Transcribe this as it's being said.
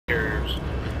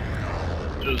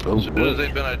As soon as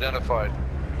they've been identified,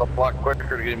 a lot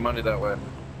quicker to get money that way.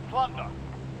 Plunder.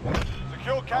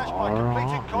 Secure cash by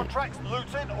completing contracts,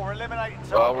 looting, or eliminating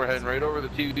targets. Well, we're heading right over the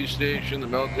TV station, the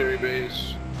military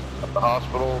base, the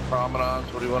hospital,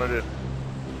 promenades. What do you want to do?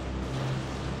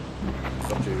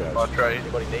 Up to you guys. I'll try.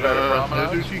 Anybody need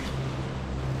Promenades?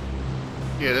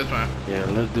 Yeah, that's fine. Yeah,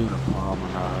 let's do the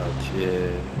promenade.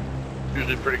 Yeah.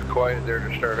 Usually pretty quiet there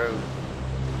to start out.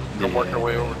 We'll work our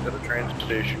way over to the train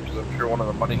station because I'm sure one of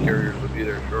the money carriers will be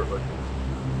there shortly.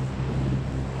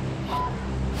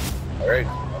 All right,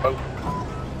 out.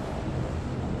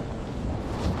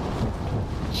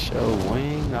 Show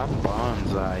wing, I'm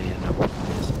bonsai up on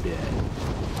this bit.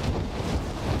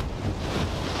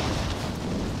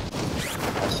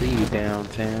 I see you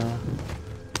downtown.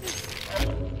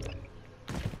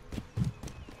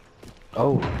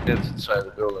 Oh, It's inside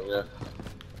the building, yeah.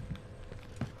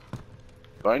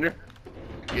 Find her?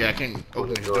 Yeah, I can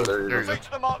open the There door. you There you go. Reach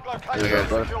the marked location There you and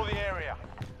go, secure the area.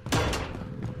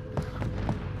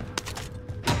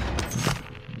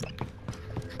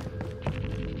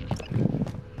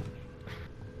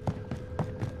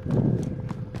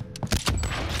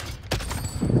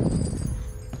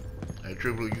 Hey,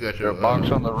 Triple, you got Is there your a box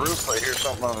on the roof? I hear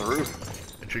something on the roof.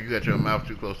 You got your mouth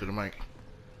too close to the mic.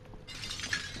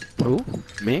 who?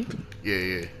 Me? Yeah,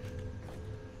 yeah.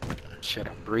 Shit,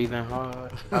 I'm breathing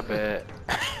hard. My bad.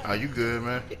 Oh, you good,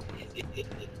 man?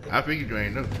 I figured you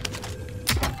ain't know.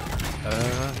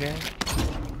 Okay.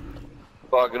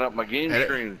 Clogging up my game Hey,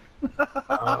 screen.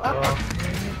 Oh,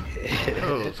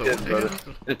 so what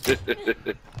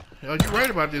the hell? Yo, you right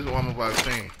about this armor box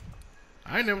thing.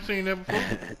 I ain't never seen that before.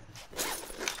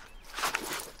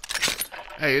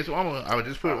 Hey, it's armor. I would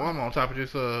just put armor on top of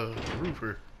this roof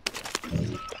here.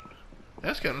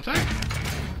 That's kind of tight.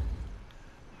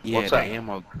 Yeah, What's the that?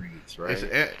 ammo crates, right?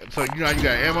 So you know how you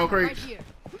got ammo crates?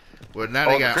 Well, now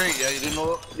they got. Great. Yeah, you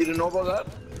didn't know about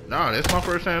that? No, that's my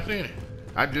first time seeing it.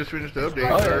 I just finished the update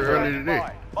Oh, yeah. earlier today.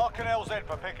 Mark an LZ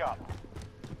for pickup.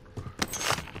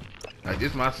 Like,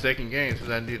 this is my second game since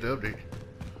I did the update.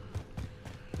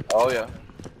 Oh yeah.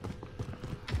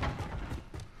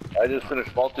 I just finished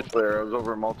multiplayer. I was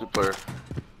over in multiplayer.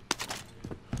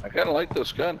 I kind of like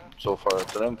this gun so far.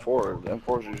 It's an M4. The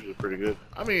M4 is usually pretty good.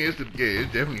 I mean, it's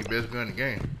definitely the best gun in the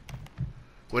game.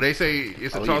 Well, they say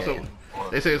it's a toss up.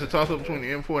 They say it's a toss up between the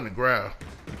M4 and the Growl.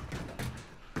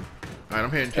 All right, I'm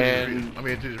heading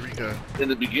to the recon. In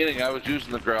the beginning, I was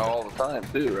using the Growl all the time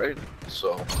too, right?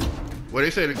 So. Well, they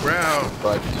say the Growl.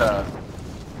 But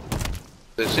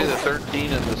they say the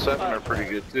 13 and the 7 are pretty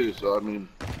good too. So I mean,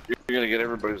 you're gonna get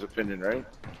everybody's opinion, right?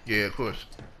 Yeah, of course.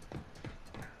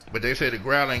 But they say the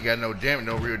Growl ain't got no damage,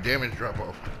 no real damage drop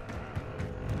off.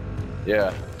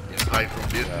 Yeah. Like from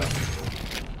distance.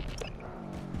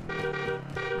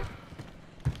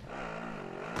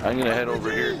 I'm gonna head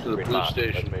over here to the police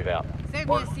station. Let's move out. Save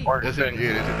me a seat. That's it.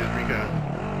 Yeah, that's it. This recon.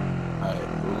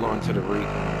 Alright, we're going to the recon.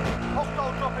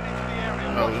 Hostile dropping into the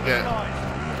area. Oh, we Watch got- the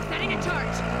skies. Setting a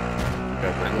charge. I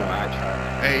know I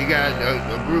tried. Hey, you guys,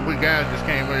 a group of guys just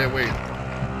came that way.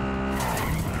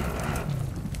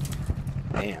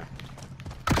 Damn.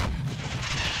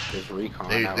 This recon.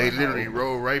 They literally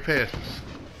rolled right past us.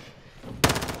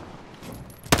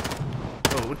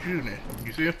 Oh, what you doing?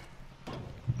 You see him?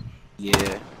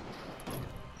 Yeah.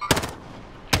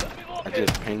 I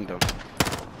just pinged them.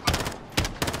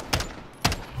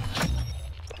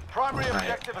 Primary Alright.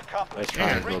 objective accomplished. Let's try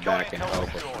and go Recon back and intel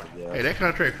help secured. them. Hey, that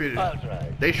contract finished. That's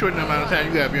right. They shorten the amount of time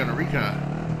you gotta be on the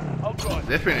recon. Oh, God.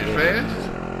 That finished fast.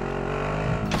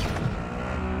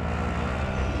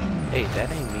 Hey,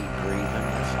 that ain't me breathing.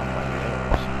 That's somebody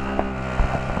else.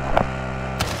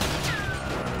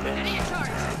 Setting a charge.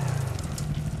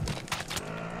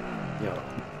 Yo,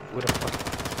 what the fuck?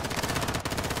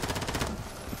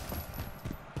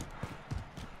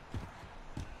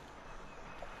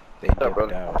 They dipped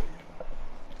brother? out.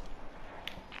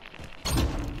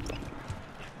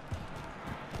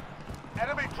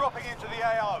 Enemy dropping into the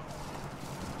AO.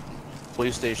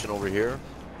 Police station over here.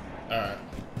 Alright.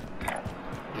 Yeah,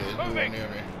 it's moving there,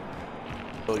 man.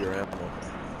 Fill your ammo.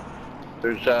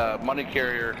 There's a money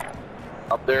carrier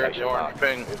up there at the orange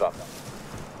ping. Move up.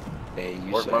 Hey,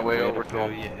 you Work said my way where over to to go,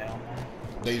 him. yeah.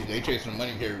 They chasing the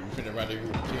money carrier. We finna rendezvous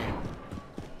with the team.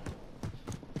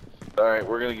 All right,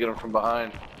 we're gonna get them from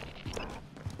behind.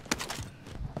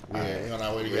 Yeah, we on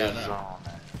our way to get Red now.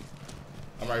 zone.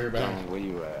 I'm right here behind Zone, you. where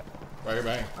you at? Right here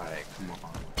behind Alright, come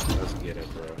on. Let's get it,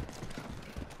 bro.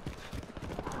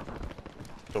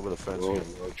 It's over the fence. We'll Here.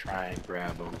 try and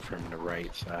grab them from the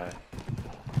right side.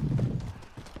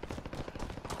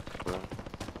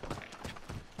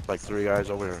 Like 3 guys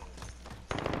over here.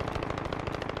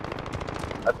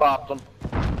 I popped them.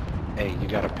 Hey, you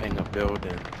gotta ping a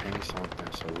building, ping something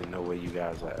so we know where you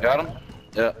guys are. Got them?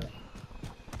 Yeah.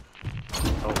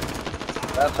 Oh,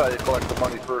 That's how you collect the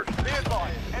money first. Be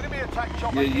advised, enemy attack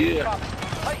chopper Yeah. incoming.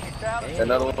 Take it down and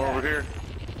Another secure one the over here.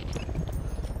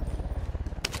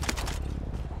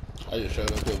 I just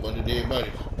showed up to a bunch of dead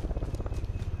bodies.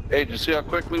 Hey, did you see how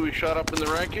quickly we shot up in the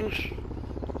rankings? shit.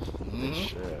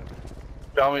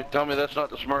 Tell me that's not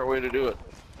the smart way to do it.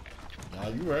 Nah,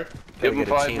 you right. Give them get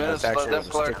a 5 team minutes, that's let them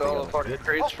actually collect all the stick fucking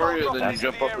crates for you, and then you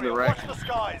jump up in the Watch rankings. the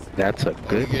skies. That's a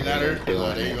good getting out of way here? of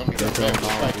doing There you it. go. I'm They're getting doing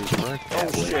back all to these work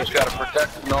that You way. just gotta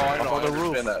protect. No, I know, on I the roof.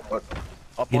 understand that, but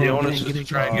Up the on the onus roof. is to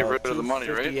try and get rid of the money,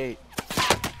 right? 258.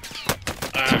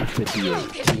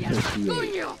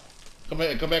 258.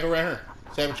 258. Come back around here.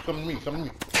 Savage, come to me. Come to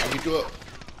me. I'll get you up.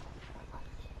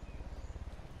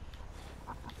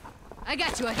 I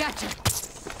got you.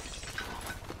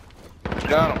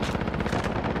 Got him.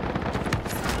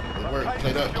 Good work.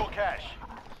 Play Locate up. secure cash.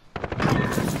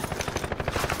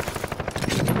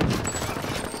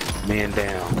 Man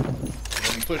down.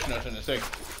 Gonna be pushing us in a second.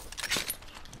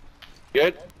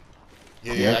 Good?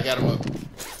 Yeah, I got him up.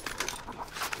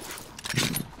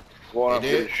 Go on up, They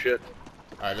get did? his shit.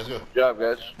 Alright, let's go. Good job,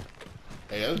 guys.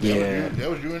 Hey, Yeah. that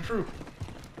was you and True.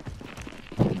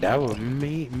 That was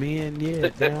me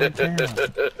and downtown.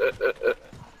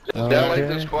 Yeah, like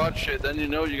the squad shit, then you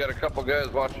know you got a couple guys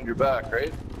watching your back,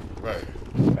 right? Right.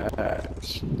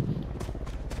 Facts.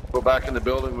 Go back in the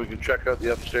building, we can check out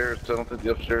the upstairs. I don't think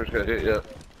the upstairs got hit yet.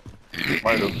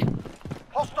 Might have.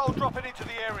 Hostile dropping into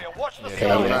the area. Watch the Hey,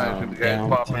 skies. Nice, the guys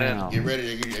popping in. downtown. Get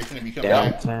ready. They're gonna be coming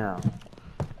out. Downtown.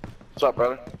 What's up,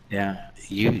 brother? Yeah,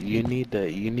 you need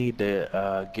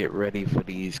to get ready for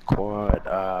these quad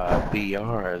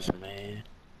BRs, man.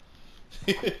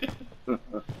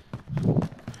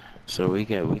 So we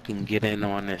can get in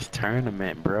on this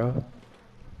tournament, bro.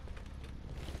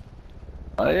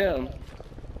 I am.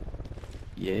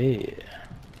 Yeah.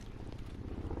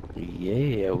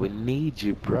 Yeah, we need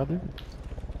you, brother.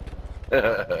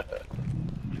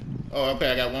 Oh,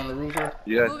 okay. I got one on the roof here.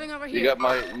 Yeah. Moving over You here. got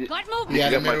my. Got You movement. got You the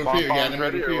got my middle field. You got pom-poms the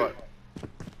ready middle or field.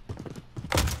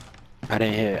 what? I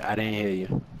didn't hear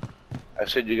you. I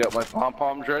said you got my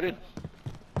pom-poms ready?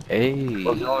 Hey,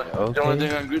 Well, the only thing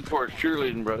okay. I'm good for is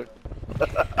cheerleading, brother.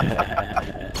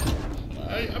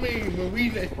 I mean, when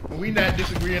we not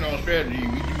disagreeing on strategy,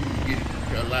 we do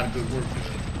get a lot of good work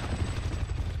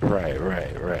done. Right.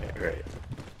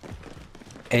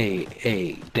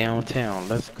 Hey, downtown,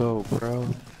 let's go, bro.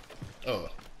 Oh,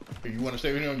 you want to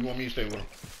stay with him? Or you want me to stay with him?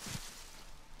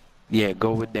 Yeah,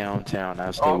 go with downtown.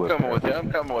 I'll stay Oh, I'm with coming her. with you.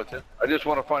 I'm coming with you. I just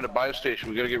want to find a buy station.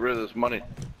 We got to get rid of this money.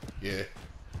 Yeah.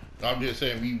 I'm just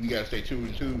saying we gotta stay 2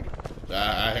 and 2. So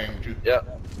I hang with you. Yeah,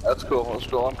 that's cool. Let's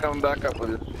go. I'm coming back up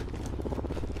with you.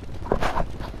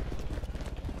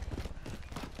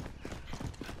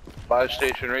 Buy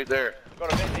station right there.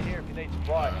 Got a vendor here if you need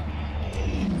supply.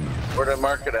 Where'd I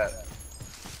mark it at?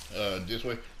 This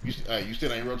way. You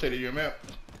still ain't rotated your map?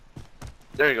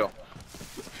 There you go.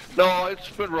 No, it's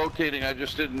been rotating. I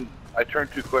just didn't. I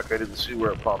turned too quick. I didn't see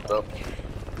where it popped up.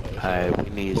 Alright, we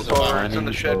need We'll some go over. money. It's in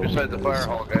the shed so beside the we fire need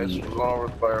hall, some guys. beef. We're going over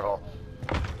to the fire hall.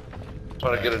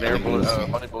 Trying to get an air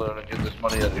balloon, money balloon and get this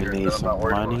money out of We here. need Then I'm not some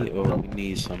worried money about or it. we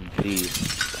need some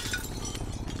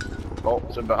beef. Oh,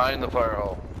 it's in behind the fire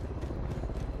hall.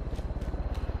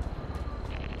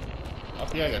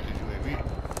 Okay, I got the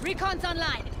UAV. Recon's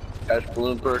online. Cash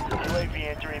balloon perk. UAV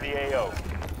entering the AO.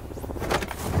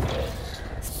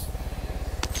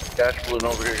 Cash balloon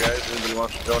over here, guys. Anybody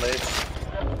wants to donate?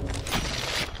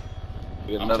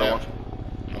 We get I'm another one.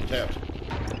 tapped. I'm tapped.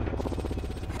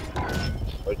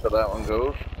 Wait till that one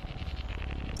goes.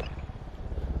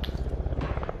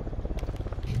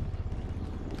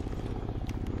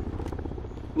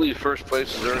 I believe first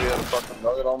place is already at a fucking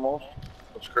nugget almost.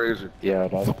 That's crazy. Yeah,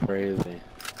 that's crazy.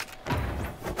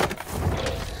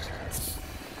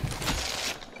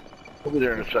 We'll be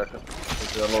there in a second.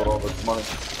 We'll unload all this money.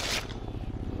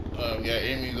 We got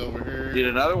enemies over here. Need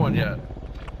another one yet?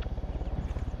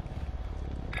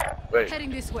 Wait, Heading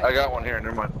this way. I got one here.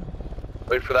 Never mind.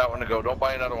 Wait for that one to go. Don't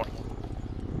buy another one.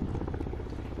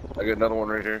 I got another one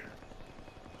right here.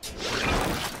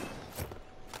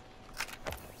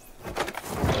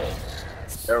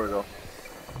 There we go.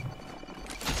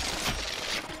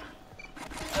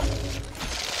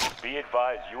 Be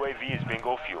advised, UAV is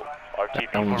bingo fuel.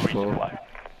 RTB That one's for full. resupply.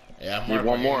 Yeah, I Need marked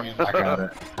one my more. enemies. I got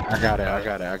it. I got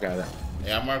it.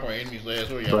 Yeah, I marked my enemies last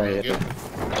week. Y'all Right. wanna get them?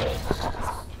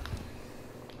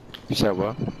 You said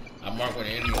what? I marked my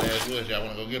enemies last week. Y'all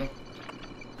wanna go get them?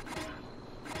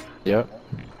 Yep.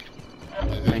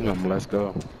 Ping them, let's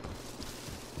go.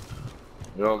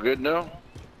 You all good now?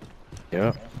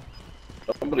 Yep.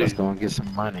 Somebody, Let's go and get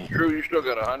some money. Drew, you still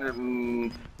got 100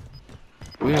 and...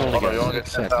 We only Oh, no, you got only got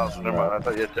 6 10,000. seconds Never mind. I left.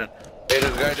 thought you had 10. Hey,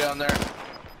 there's a guy down there.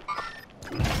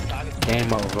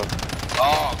 Game over.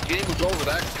 Oh, game was over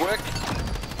that quick.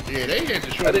 Yeah, they had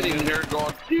to show. I didn't even hear it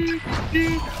going. Deep,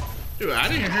 deep. Dude, I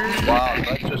didn't hear it. Wow,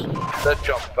 that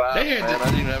jumped fast, They had man. to- I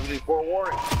didn't even have any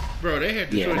forewarning. Bro, they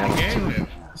had to Yeah, show that the was game too then.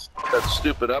 fast. That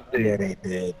stupid update. Yeah, they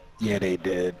did. Yeah, they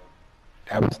did.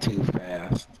 That was too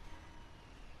fast.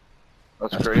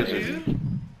 That's That's crazy. crazy.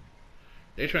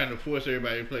 They trying to force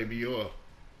everybody to play BR.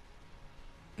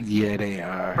 Yeah, they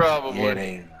are. Probably. Yeah,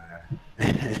 they are.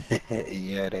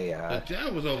 Yeah, they are. But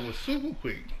that was over super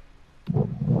quick.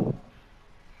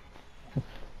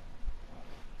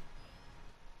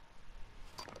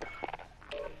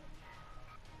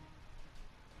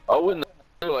 I wouldn't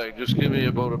like just give me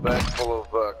about a bag full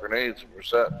of grenades and we're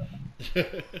set.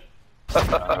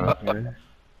 Okay.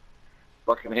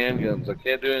 Fucking handguns. I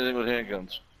can't do anything with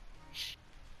handguns.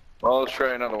 Well, let's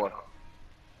try another one.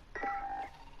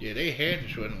 Yeah, they had to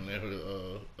show them there for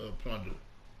the plunder.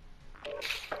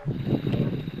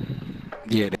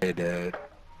 Yeah, they did.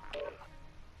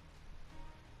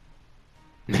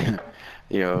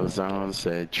 Yo, Zone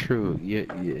said, "True,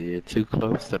 you're too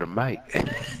close to the mic."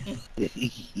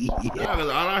 Yeah, 'cause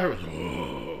all I heard was,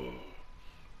 oh.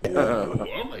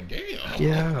 I'm like, damn.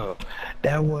 Yo,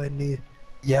 that wasn't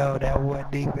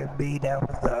even me. That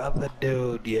was the other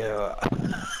dude. Yo.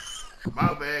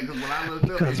 My bad, because when I looked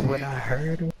up, Because when I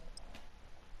heard him.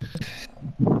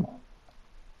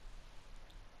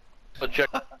 Let's check.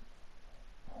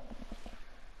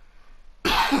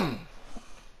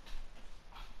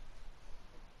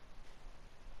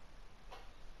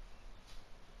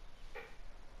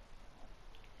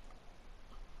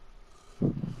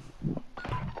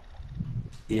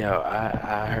 Yo,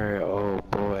 I heard old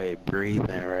boy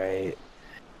breathing, right?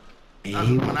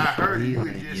 And when I heard it, you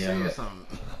was just yo. saying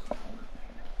something.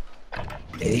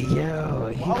 Hey, yo,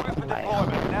 he Hold it was for like,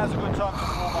 deployment. Now's a good time to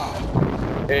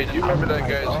warm up. Hey, do you remember that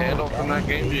guy's handle from that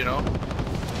game? Do you know?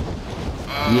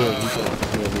 yeah,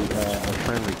 he got a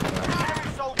friend request.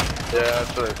 Enemy soldier. Yeah,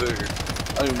 that's what I figured. I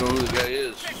don't even know who the guy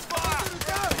is.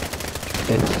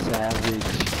 It's Savage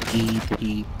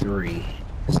EP3.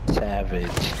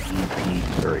 Savage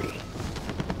EP3.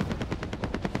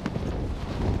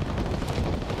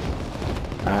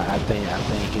 I think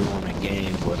he won a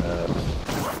game with us.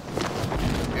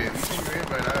 Yeah, if you see your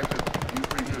invite, I actually, you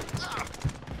pretty good.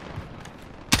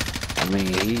 I mean,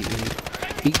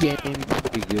 he gamed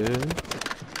pretty good.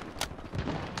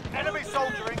 Enemy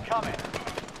soldier incoming.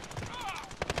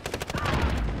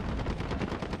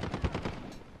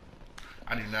 I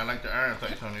do not like the iron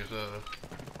sights on this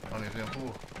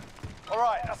M4.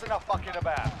 Alright, that's enough fucking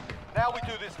about. Now we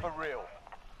do this for real.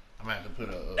 I'm gonna have to put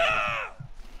a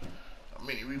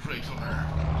mini reflex on there.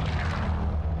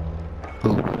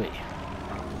 Oh, wait.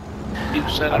 Keep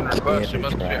sending I'm requests. scared You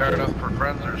must to be try hard it. up for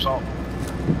friends or something.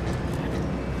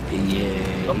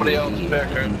 Yeah. Somebody else is back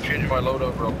there. I'm changing my load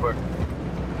up real quick.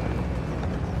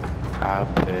 I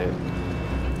bet.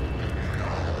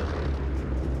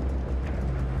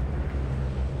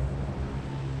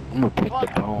 I'm gonna pick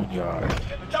the boneyard.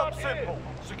 The job's simple.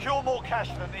 Secure more cash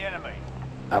than the enemy.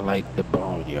 I like the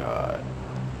boneyard.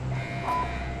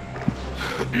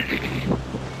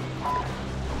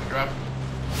 Drop.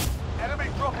 Enemy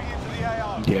dropping into the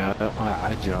AO. Yeah,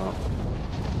 I jump.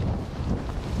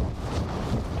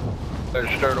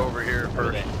 Let's start over here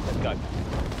first. Let's go.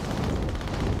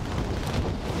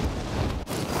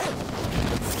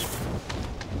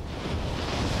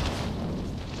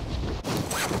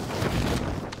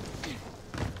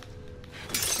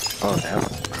 Oh, that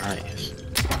was nice.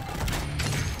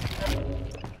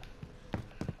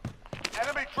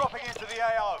 Enemy dropping into the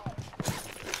AO.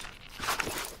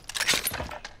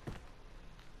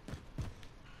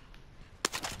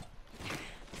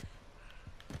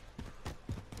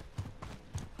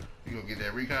 You gonna get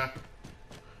that recon?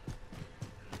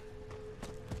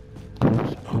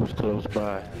 Who's close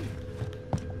by?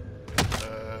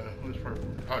 Who's purple?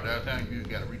 Oh, downtown, you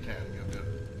got a recon. You're good.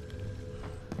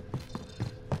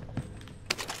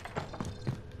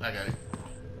 I got it.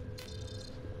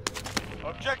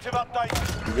 Objective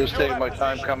update. I'm just taking my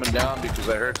time coming down because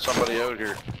I heard somebody out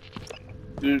here.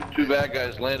 Two bad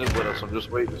guys landed with us. I'm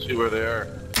just waiting to see where they are.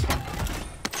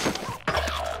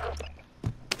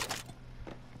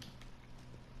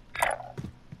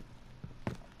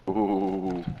 Ooh.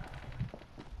 Ooh,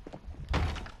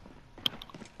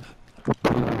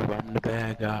 I'm the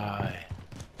bad guy.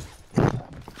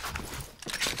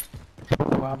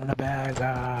 Ooh, I'm the bad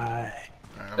guy.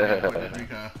 Alright, I'm gonna put this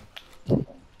recon.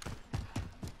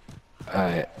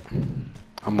 Alright.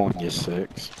 I'm on your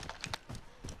 6.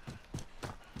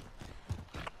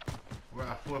 Where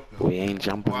our fourth go? We ain't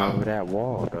jumping Wow. over that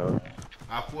wall, though.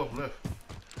 Our fourth left.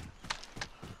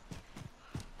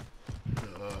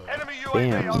 Enemy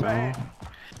Damn, UAV overhead. son.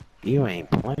 You ain't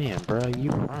playing, bro. You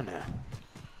running.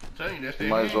 Tell you, that's You their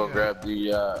might as well handgun. grab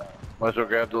the, might as well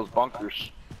grab those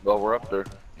bunkers while we're up there.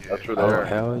 Yeah. That's where they Oh, are.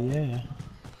 hell yeah.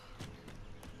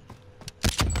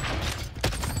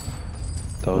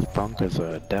 Those bunkers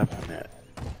are definite.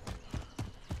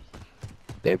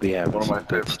 They be having One of my some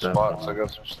good favorite stuff spots. I on.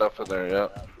 got some stuff in there, yeah,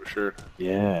 for sure.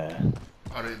 Yeah.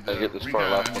 Oh, I get this far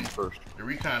recon left one underneath- first. The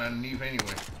recon underneath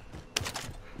anyway.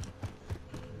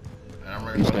 And I'm You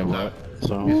running said from the what? top.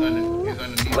 So, It's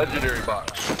underneath. Legendary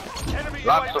box. Enemy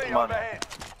Lots of UAV money. overhead.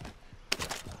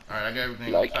 Alright, I got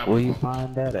everything Like, on top where of you the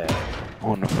find that at?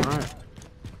 On the front?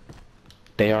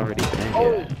 They already been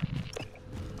Oh. here.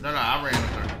 No, I ran up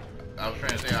there. I was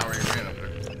trying to say I already ran up there.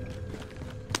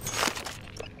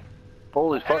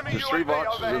 Holy fuck, Enemy there's 3 UAV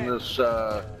boxes in overhead. this,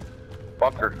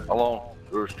 bunker alone.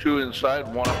 There's 2 inside,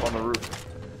 1 up on the roof.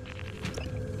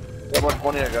 How much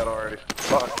money I got already?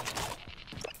 Fuck.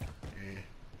 Yeah.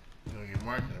 You're gonna get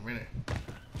marked in a minute.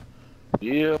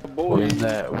 Yeah, boy. What is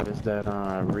that? What is that,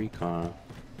 recon?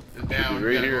 It's down.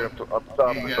 Right you gotta here, go- up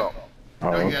top you or gotta- something. Oh,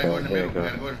 No, you gotta go okay, in the there middle. you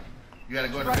You go. gotta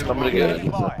go in the middle. Somebody Yeah, get it.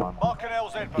 he's up on, Mark an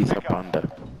LZ for he's up pickup. under.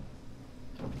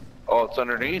 Oh, it's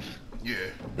underneath? Yeah.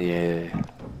 Yeah.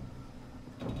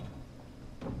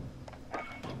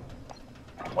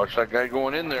 Watch that guy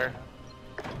going in there.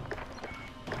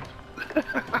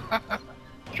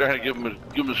 Trying to give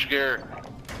him a scare.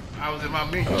 I was in my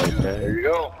menu. There Okay. you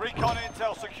go. Recon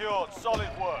intel secured. Solid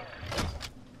work.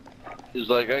 He's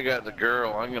like, I got the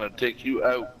girl. I'm gonna take you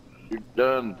out. You're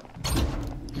done.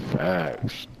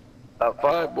 Facts. Top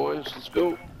 5, boys. Let's go.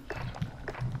 Alright.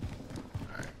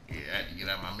 Yeah, I had to get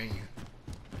out my menu.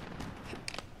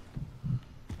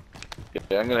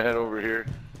 Yeah, I'm gonna head over here.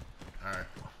 Alright.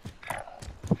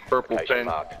 Purple Location tank.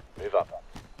 marked. Move up.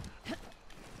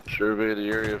 Survey the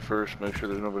area first. Make sure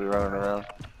there's nobody running around.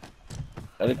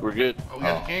 I think we're good. Oh, we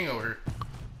got the king over here.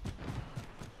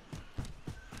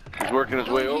 He's working his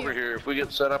way over here. If we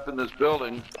get set up in this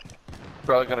building,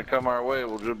 probably gonna come our way.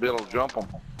 We'll just be able to jump him.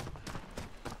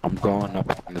 I'm going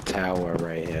up on the tower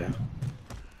right here.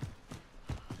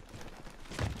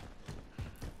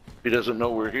 If he doesn't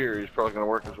know we're here, he's probably gonna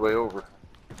work his way over.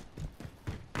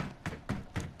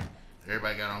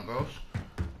 Everybody got on ghost?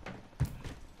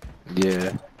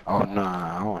 Yeah. Oh,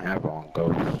 nah, I don't have on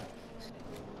ghost.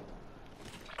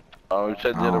 Oh, he's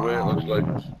heading the other way, it looks like.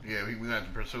 Yeah, we got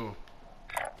to pursue.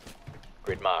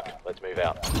 Grid marked. Let's move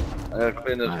out. I gotta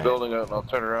clean this Alright. building out and I'll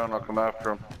turn around and I'll come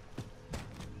after him.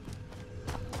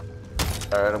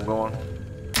 Alright, I'm going.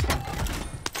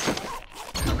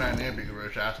 I'm not in that big a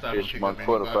rush. I'll stop and Yes, pick my up any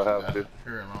foot if I boxes have to.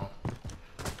 Here and all.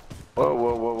 Whoa,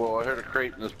 whoa, whoa, whoa. I heard a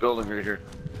crate in this building right here.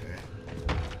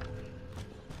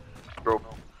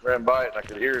 Ran by it and I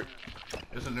could hear it.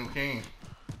 It's a new king.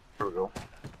 Here we go.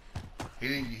 He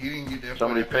didn't get that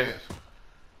Somebody far that pick- fast.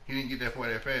 He didn't get that far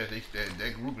that fast.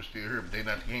 That group is still here, but they're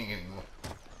not the king anymore.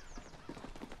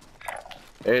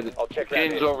 Hey, the I'll check that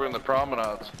king's in. over in the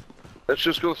promenades. Let's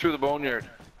just go through the boneyard.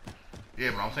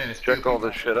 Yeah, but I'm saying it's Check still all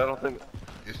this shit. I don't think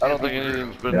it's still people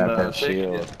anything's here. been Got that taken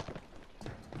shield. yet.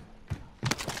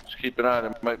 Just keep an eye.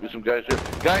 There might be some guys here.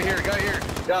 Guy here.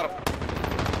 Got him.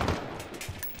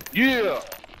 Yeah. Yeah,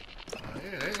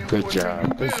 they didn't Good force you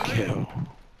job. to Good do kill.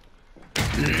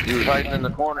 He was hiding in the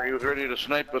corner. He was ready to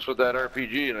snipe us with that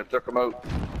RPG, and it took him out.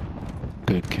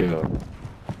 Good kill.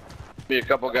 Be a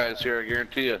couple guys here, I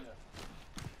guarantee you.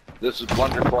 This is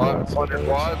Plunder quads.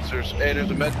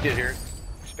 There's a med kit here.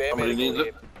 Spare Somebody needs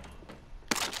medical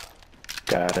it.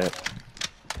 Got it.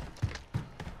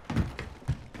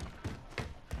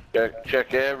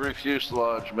 Check every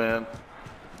fuselage, man.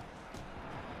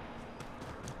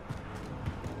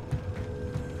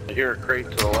 I hear a crate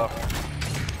to the left.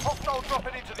 Hostile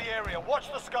dropping into the area.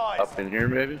 Watch the skies. Up in here,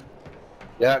 maybe?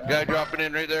 Yeah, guy dropping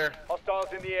in right there. Hostiles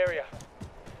in the area.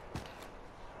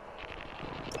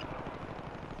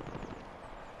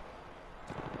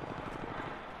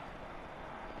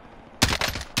 Be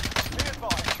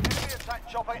advised. Enemy attack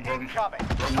chopper incoming.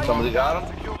 Somebody got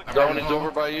him? Secure the Don, he's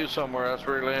over by you somewhere. That's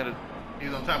where he landed.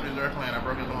 He's on top of his airplane. I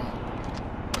broke his arm.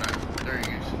 There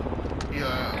he is. He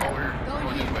over here.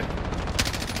 Going this way.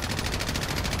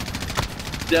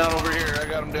 Down over here. I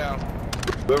got him down.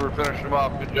 Whoever finished him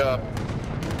off, good job.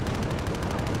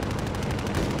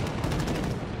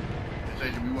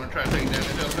 They said we want to try to take down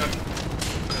this helicopter.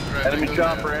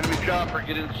 Enemy chopper,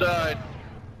 get inside.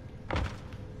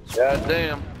 God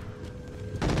damn.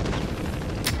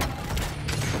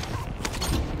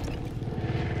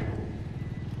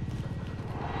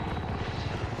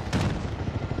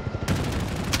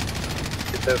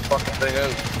 this fucking thing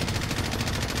out.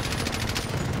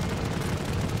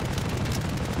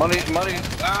 Money,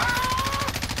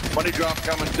 money drop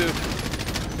coming too.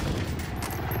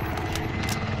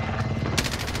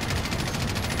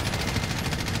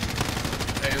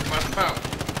 Hey, it's about to pop.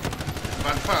 It's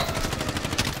about to pop.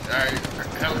 Alright,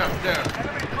 helicopter down.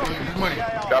 Let's go get this money.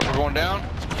 Chopper going down?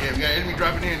 Yeah, we got enemy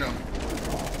dropping in though.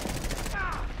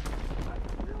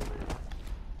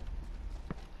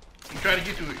 He tried to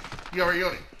get to it. He already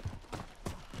on it.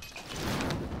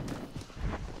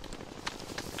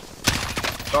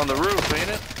 It's on the roof, ain't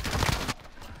it?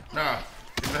 Nah,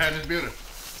 it's behind this building.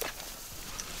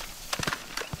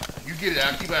 You get it,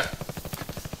 I'll keep out.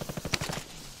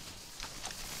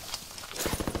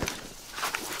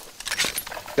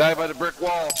 Guy by the brick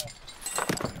wall.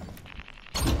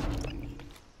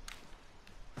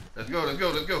 Let's go, let's go,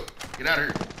 let's go. Get out of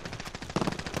here.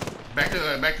 Back to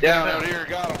Down downtown. out here,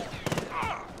 got him.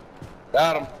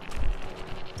 Got him.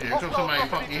 Yeah, here comes somebody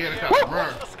funky helicopter.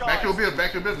 Run. Back to a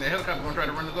building, The helicopter gonna try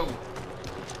to run us over.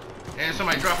 And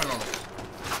somebody dropping on us.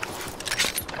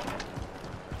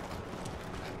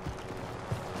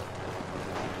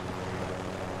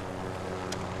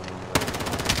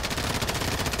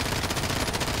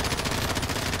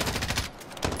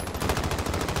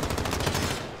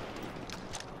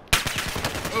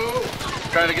 Oh!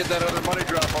 Trying to get that other money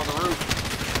drop on the roof.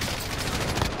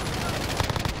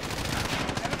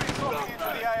 Enemy dropping into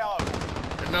the AO.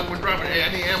 There's another one dropping. Hey,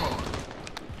 I need ammo.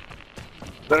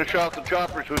 Better shot the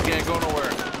choppers, we can't go nowhere.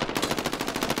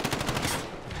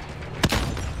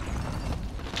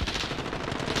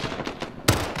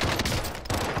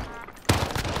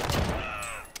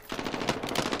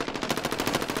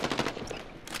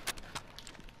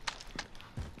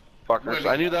 Fuckers.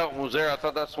 I knew that one was there. I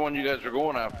thought that's the one you guys were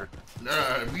going after.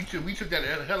 We took that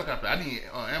helicopter. I need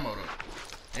ammo though.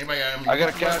 Anybody got ammo? I got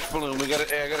a cash balloon. I got a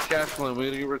cash balloon. We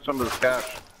gotta get rid of some of this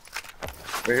cash.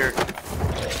 Right here.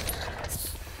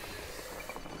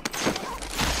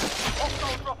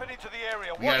 Hostile dropping into the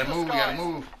area. We gotta Watch the move. We gotta skies.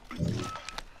 move.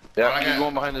 Yeah, keep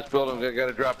going behind this building. I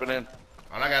gotta drop it in.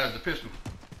 All I got is a pistol.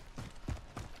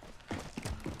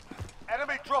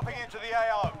 Enemy dropping into the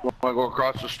AO. Wanna go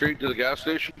across the street to the gas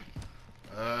station?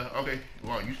 Okay.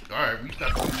 Well, all right. We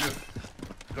stop.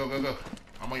 Go, go, go.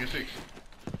 I'm on your 6.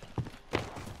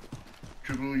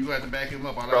 True Blue, you have to back him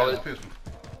up. All I got is a pistol.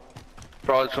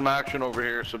 Probably some action over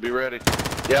here, so be ready.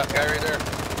 Yeah, guy right there.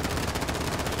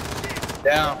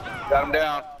 Down. Got him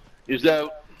down. He's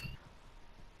out.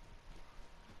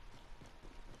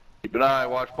 Keep an eye.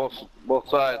 Watch both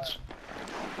sides.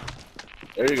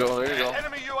 There you go. There you go.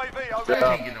 Enemy UAV I over.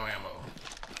 can't get no ammo.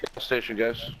 Gas station,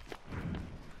 guys.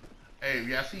 Hey, if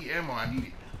y'all see ammo, I need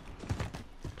it.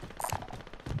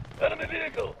 Enemy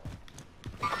vehicle.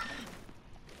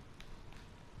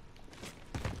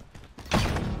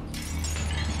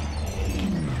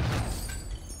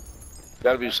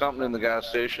 Gotta be something in the gas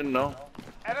station, no?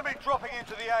 Enemy dropping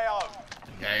into the AO.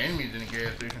 Got enemies in the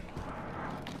gas station.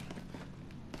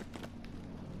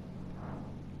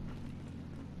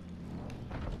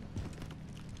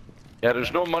 Yeah,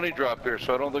 there's no money drop here,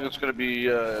 so I don't think it's gonna be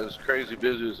as crazy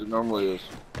busy as it normally is.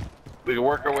 We can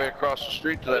work our way across the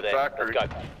street to that factory.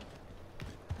 Let's go.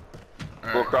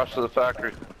 All Go right. across to the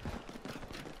factory.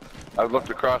 I've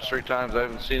looked across 3 times. I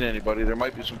haven't seen anybody. There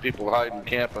might be some people hiding,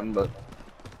 camping, but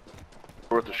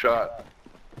worth a shot.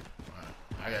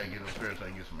 I gotta get upstairs so I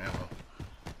can get some ammo.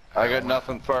 I got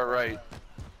nothing far right.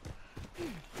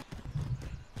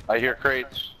 I hear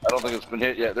crates. I don't think it's been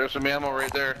hit yet. There's some ammo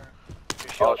right there.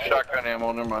 Oh, shotgun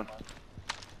ammo. Never mind.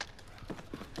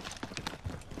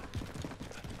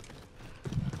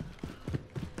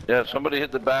 Yeah, somebody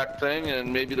hit the back thing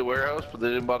and maybe the warehouse, but they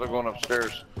didn't bother going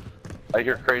upstairs. I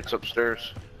hear crates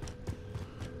upstairs.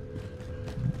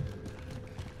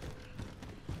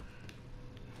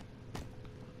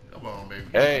 Come on, baby.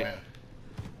 Hey,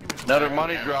 Give me some another ammo,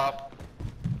 money man. drop.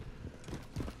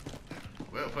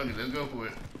 Well, fuck it. Let's go for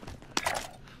it.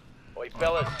 Oi,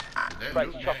 fellas. That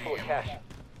Crate's loot chock gang full of ammo. cash.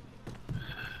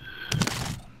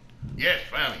 Yes,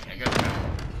 finally. I got some ammo.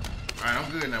 Alright,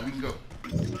 I'm good now. We can go.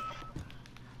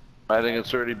 I think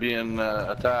it's already being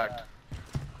attacked.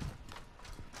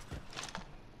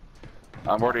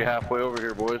 I'm already halfway over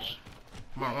here, boys.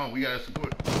 Come on, we gotta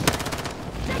support.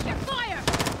 Take your fire!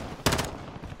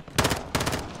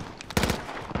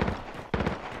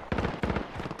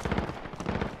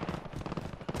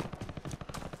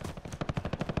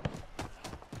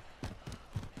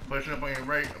 Pushing up on your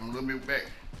right. I'm a little bit back.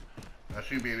 I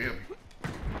should be able to help you.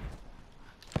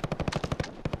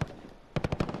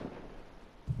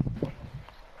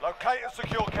 Locate and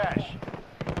secure cash.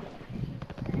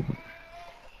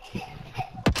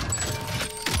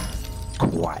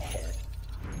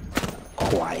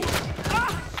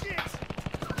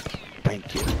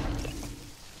 Thank you.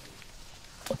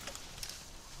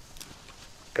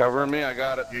 Covering me, I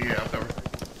got it. Yeah, I'll cover.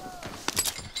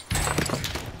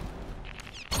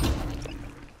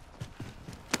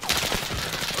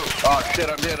 Oh shit,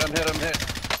 I'm hit.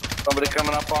 Somebody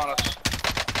coming up on us.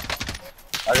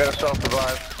 I gotta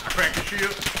self-revive. I cracked the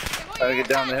shield. Gotta get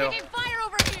down the hill. Taking fire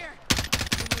over here.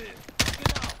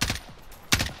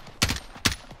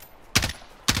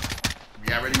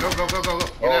 Yeah, ready? Go. Get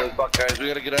Holy out. fuck, guys, we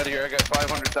gotta get out of here. I got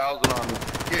 500,000 on me.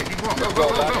 Yeah, keep going. Let's Go.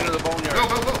 back into the boneyard.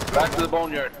 Go. Back to the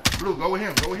boneyard. Blue, go with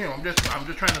him. I'm just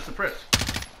trying to suppress.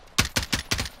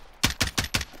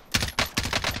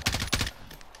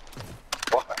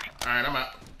 Fuck. Alright, I'm out.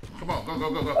 Come on, go.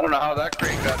 I don't know how that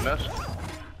crate got missed.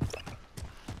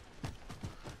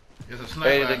 There's a sniper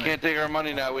Hey, out they there. can't take our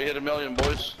money now. We hit 1 million,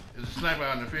 boys. There's a sniper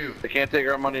out in the field. They can't take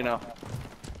our money now.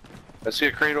 I see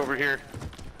a crate over here.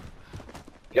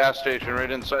 Gas station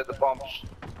right inside the pumps.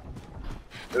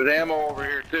 There's ammo over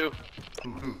here too.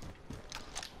 Who?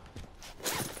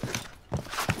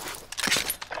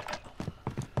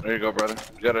 There you go, brother.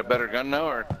 You got a better gun now,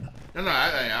 or? No,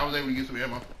 I was able to get some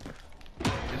ammo.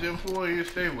 His M4 is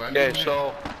stable. Okay,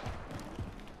 so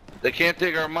they can't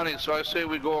take our money, so I say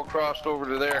we go across over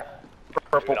to there.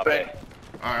 Purple pink.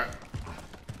 Alright.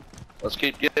 Let's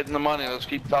keep getting the money. Let's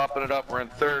keep topping it up. We're in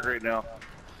third right now.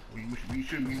 We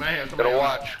might have somebody. Gotta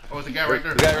watch. Oh, it's a guy right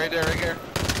there. The guy right there.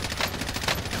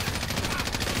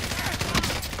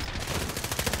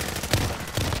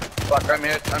 Fuck, I'm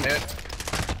hit.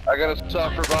 I gotta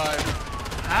self-revive.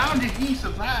 How did he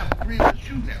survive 3 with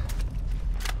shootout?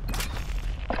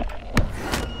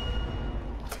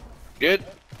 Good?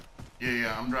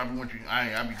 Yeah, I'm dropping with you.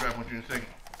 I'll be dropping with you in a second.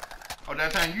 Oh,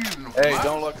 that time you using the Hey, fly?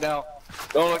 don't look now.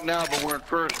 But we're in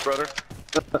first, brother.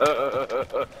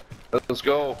 Let's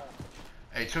go.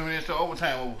 Hey, 2 minutes to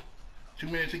overtime over. 2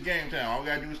 minutes to game time. All we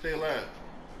gotta do is stay alive.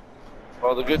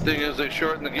 Well, the good thing is they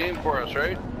shortened the game for us,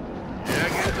 right? Yeah, I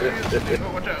guess it is.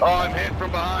 Oh, watch out. Oh, I'm hit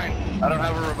from behind. I don't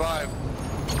have a revive.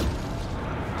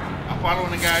 I'm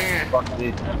following the guy in. Fuck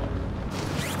me.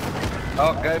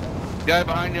 Oh, guy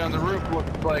behind you on the roof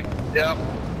looks like, yep.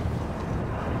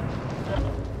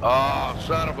 Oh,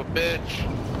 son of a bitch.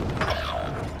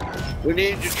 We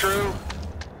need you, True.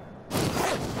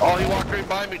 Oh, he walked right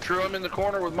by me, True. I'm in the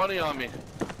corner with money on me.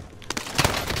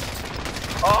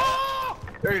 Oh!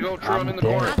 There you go, True. I'm in the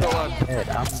corner. Still on.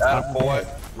 I'm boy.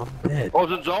 I'm dead. Oh,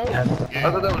 is it zone? I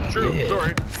thought that was True. Yeah.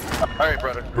 Sorry. All right,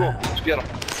 brother. Cool. Let's get him.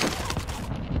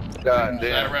 God Slide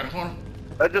damn. around the corner.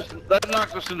 That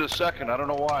knocked us into second. I don't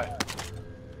know why.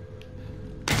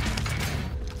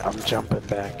 I'm jumping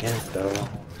back in though.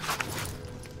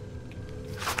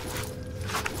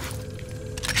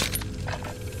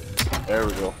 There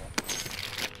we go.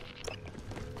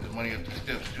 There's money up the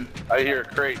steps too. I hear a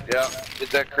crate. Yeah. Get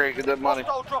that crate. Get that money.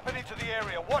 Hostile dropping into the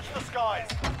area. Watch the skies.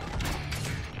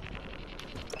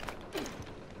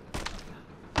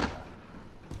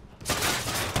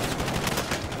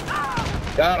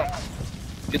 Got him.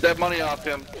 Get that money off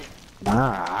him.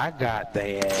 Nah, I got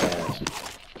their ass.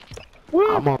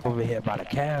 I'm over here by the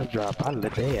calf drop. I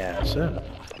lit their ass up.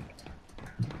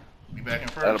 Be back in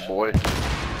first. That a boy.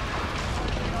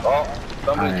 Oh,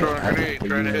 somebody's throwing a grenade, think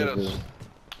trying to you hit guys us.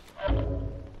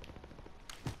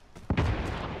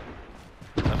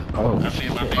 Oh, I see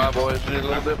him. Come on, boys. We need a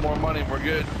little bit more money. We're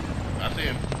good. I see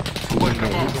him. He's Boy, in come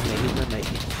there, on. he's in there, he's in there.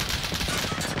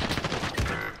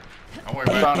 Don't worry I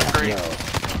about found it. a crate. Yo,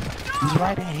 he's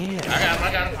right in here. I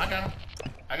got him.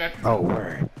 I got you. Oh,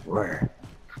 word.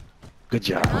 Good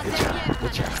job.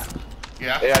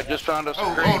 Yeah. Hey, I just found us a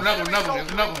Oh, crate. another one. There's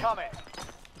Soldier another one. incoming.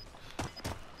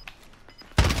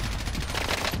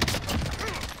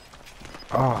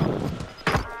 Oh,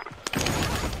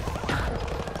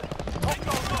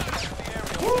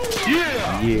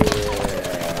 Yeah! yeah.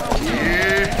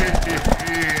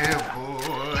 Yeah,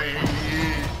 boy.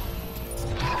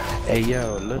 Hey,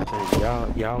 yo, listen,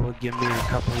 y'all will give me a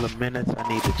couple of minutes. I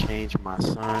need to change my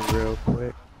sign real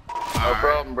quick. No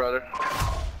problem, brother.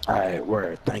 All right,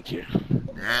 word. Thank you.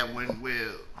 That went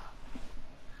well.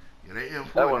 Yeah, that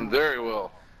M4. That went very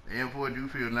well. The M4 do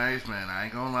feel nice, man. I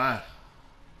ain't gonna lie.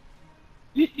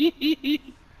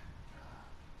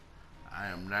 I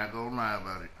am not gonna lie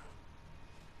about it.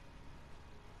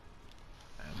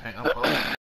 Hang up.